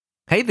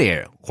Hey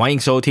there， 欢迎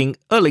收听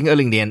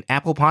2020年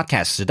Apple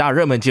Podcast 10大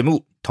热门节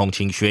目通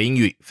勤学英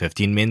语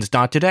 15 minutes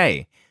start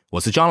today。 我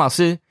是 John 老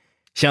师。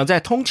想要在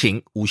通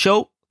勤、午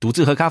休、独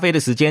自喝咖啡的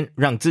时间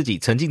让自己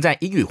沉浸在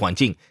英语环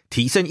境，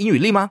提升英语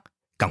力吗？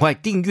赶快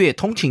订阅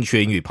通勤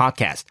学英语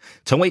Podcast，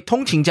 成为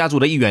通勤家族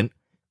的一员。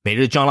每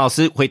日 John 老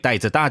师会带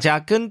着大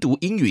家跟读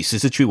英语时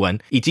事趣闻，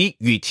以及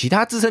与其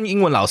他资深英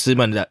文老师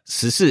们的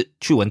时事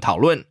趣闻讨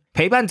论，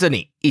陪伴着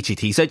你一起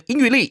提升英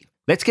语力。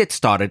Let's get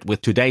started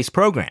with today's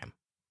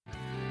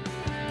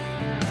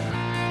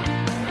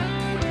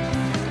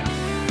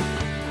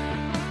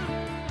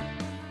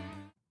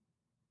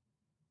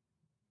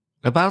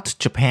program.About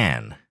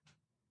Japan.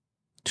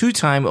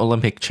 Two-time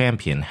Olympic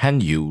champion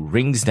Han Yu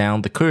rings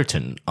down the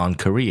curtain on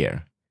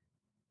career.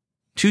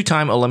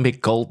 Two-time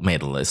Olympic gold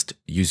medalist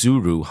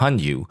Yuzuru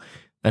Hanyu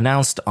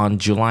announced on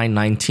July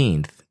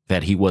 19th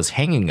that he was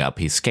hanging up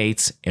his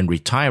skates and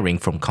retiring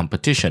from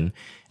competition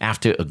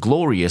after a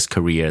glorious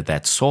career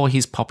that saw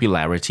his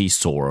popularity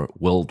soar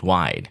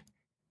worldwide.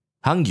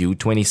 Hanyu,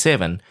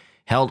 27,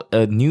 held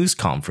a news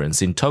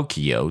conference in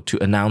Tokyo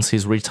to announce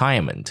his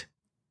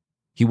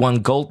retirement.He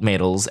won gold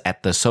medals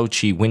at the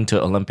Sochi Winter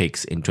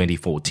Olympics in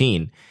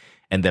 2014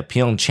 and the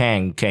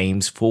Pyeongchang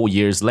Games 4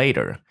 years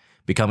later,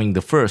 becoming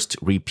the first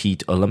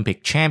repeat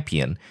Olympic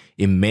champion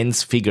in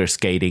men's figure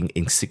skating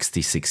in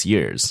 66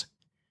 years.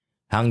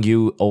 Han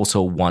Yu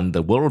also won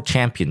the World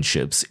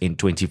Championships in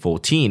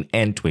 2014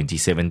 and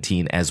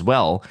 2017 as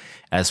well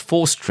as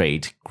 4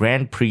 straight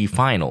Grand Prix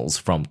finals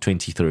from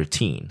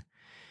 2013.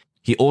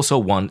 He also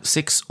won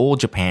 6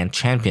 All-Japan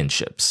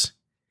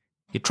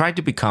Championships.He tried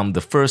to become the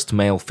first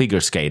male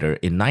figure skater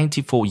in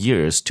 94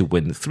 years to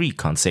win 3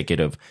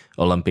 consecutive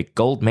Olympic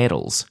gold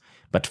medals,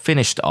 but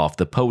finished off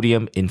the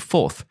podium in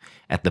 4th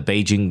at the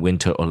Beijing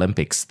Winter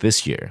Olympics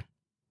this year.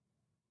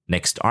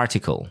 Next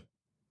article.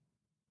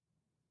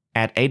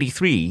 At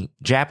 83,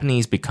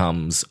 Japanese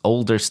becomes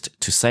oldest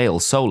to sail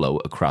solo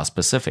across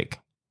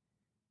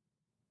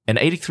Pacific.An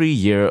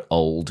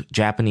 83-year-old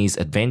Japanese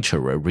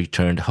adventurer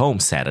returned home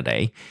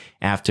Saturday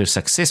after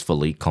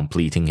successfully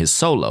completing his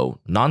solo,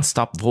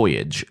 non-stop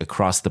voyage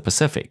across the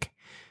Pacific,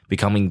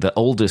 becoming the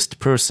oldest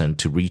person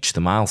to reach the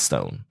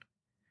milestone.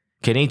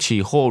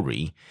 Kenichi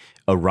Hori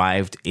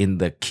arrived in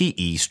the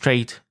Kii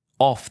Strait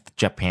off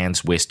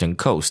Japan's western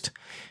coast,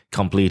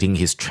 completing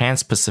his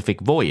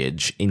trans-Pacific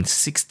voyage in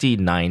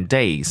 69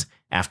 days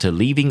after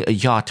leaving a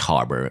yacht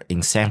harbor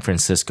in San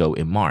Francisco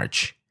in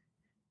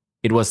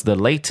March.It was the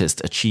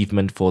latest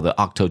achievement for the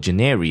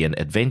octogenarian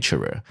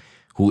adventurer,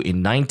 who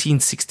in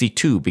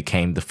 1962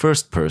 became the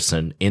first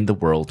person in the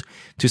world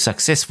to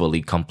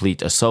successfully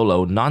complete a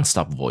solo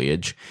non-stop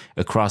voyage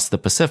across the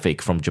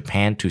Pacific from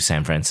Japan to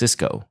San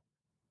Francisco.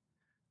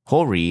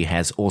 Hori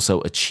has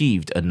also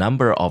achieved a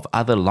number of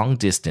other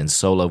long-distance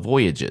solo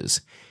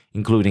voyages,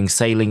 including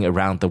sailing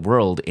around the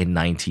world in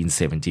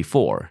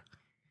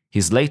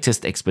 1974.His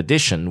latest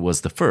expedition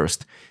was the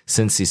first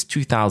since his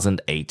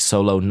 2008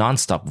 solo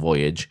non-stop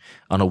voyage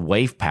on a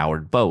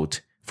wave-powered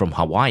boat from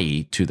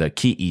Hawaii to the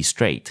Kii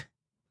Strait.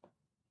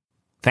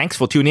 Thanks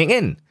for tuning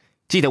in.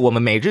 记得我们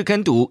每日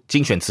跟读、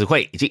精选词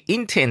汇以及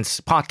Intense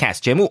Podcast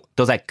节目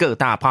都在各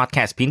大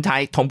Podcast 平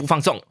台同步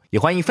放送，也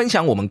欢迎分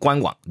享我们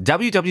官网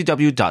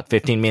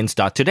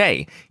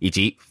www.15minutes.today 以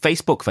及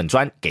Facebook 粉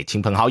专给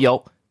亲朋好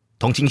友。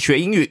通勤学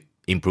英语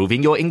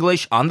Improving your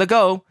English on the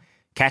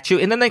go.Catch you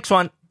in the next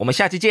one. 我们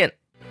下期见。